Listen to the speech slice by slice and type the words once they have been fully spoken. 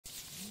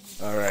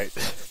Alright.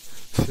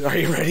 Are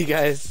you ready,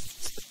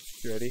 guys?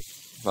 You ready?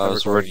 I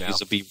was ready to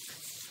use a beep.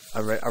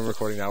 I'm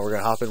recording now. We're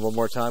going to hop in one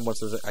more time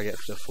once I get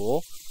to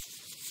full.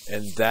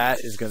 And that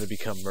is going to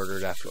become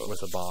murdered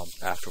with a bomb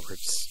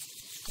afterwards.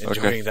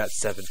 Enjoying that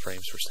 7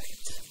 frames per second.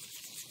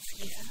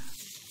 Yeah.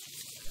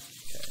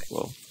 Okay.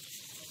 Well.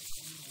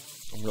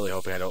 I'm really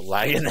hoping I don't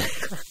lag in there.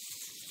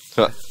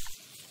 Huh.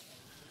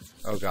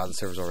 Oh god, the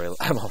server's already...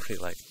 I'm already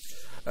like...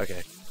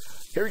 Okay.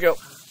 Here we go.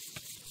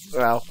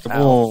 Ow, Come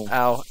ow, on.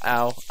 ow,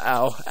 ow,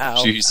 ow,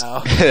 ow, Jeez.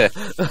 ow.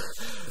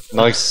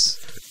 Nice.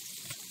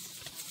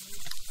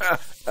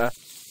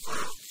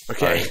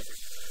 Okay. Right.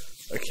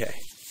 Okay.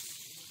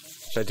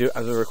 Should I do...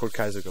 I'm going to record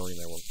Kaizo going in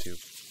there one too.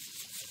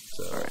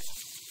 So... Alright.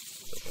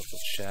 So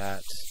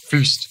chat.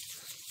 Feast.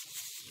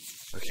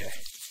 Okay.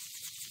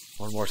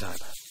 One more time.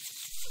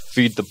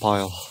 Feed the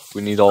pile.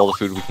 We need all the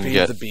food we can Feed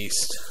get. the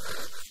beast.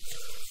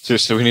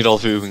 Seriously, we need all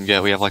the food we can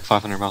get. We have like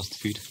 500 mouths to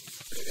feed.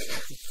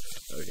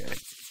 Okay.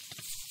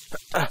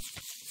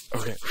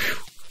 Okay.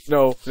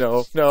 No,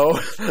 no, no.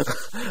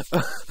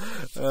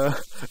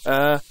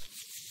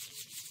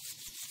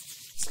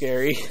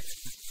 Scary.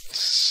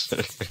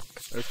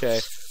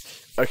 Okay.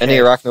 Okay. Any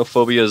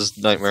arachnophobia's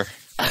nightmare.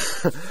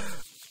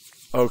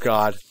 Oh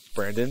god.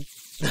 Brandon?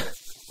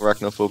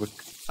 Arachnophobic.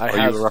 Are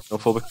you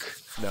arachnophobic?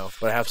 No,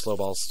 but I have slow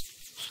balls.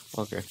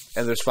 Okay.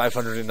 And there's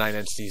 509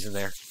 entities in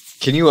there.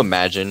 Can you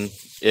imagine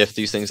if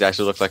these things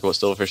actually look like what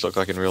Silverfish look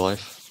like in real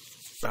life?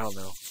 I don't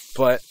know.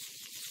 But,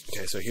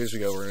 okay, so here's we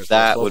go. We're going to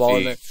that slow would ball in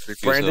be there.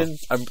 creepy Brandon,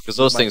 because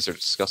those things are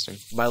disgusting.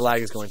 My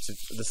lag is going to...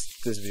 This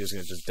video is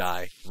going to just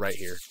die right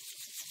here.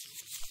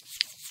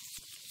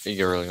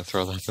 You're really going to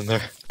throw that in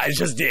there? I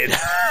just did.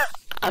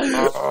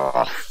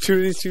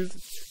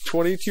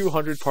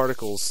 2,200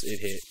 particles it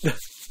hit.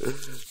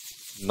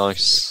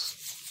 Nice.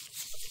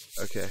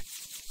 Okay.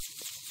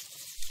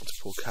 Let's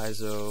pull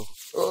Kaizo.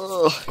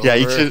 Yeah,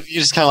 you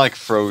just kind of like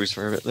froze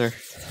for a bit there.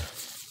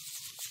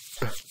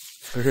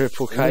 We're gonna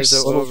pull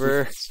Kaizo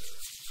over.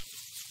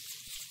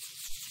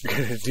 We're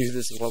gonna do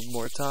this one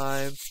more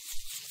time.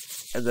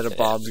 And then a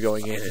bomb's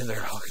going in and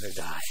they're all gonna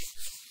die.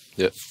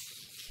 Yep.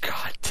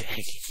 God dang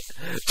it.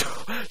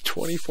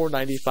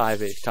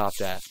 24.95 it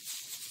topped at.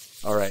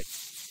 Alright.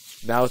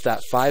 Now with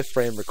that 5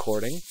 frame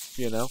recording,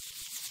 you know.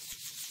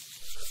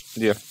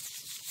 Yeah.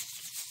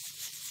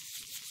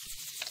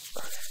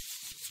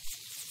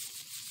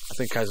 I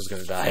think Kaizo's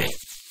gonna die.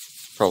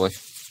 Probably.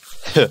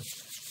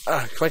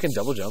 If I can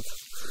double jump.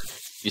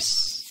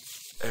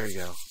 Yes. There we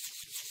go.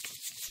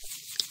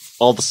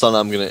 All of a sudden,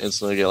 I'm gonna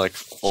instantly get like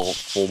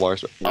full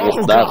bars.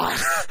 Oh god!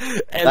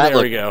 And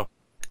there we go.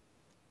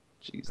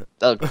 Jeez,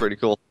 that looked pretty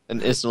cool.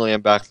 And instantly,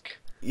 I'm back.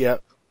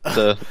 Yep.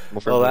 To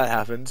Well, that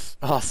happened.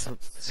 Awesome.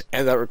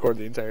 And that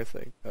recorded the entire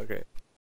thing. Okay.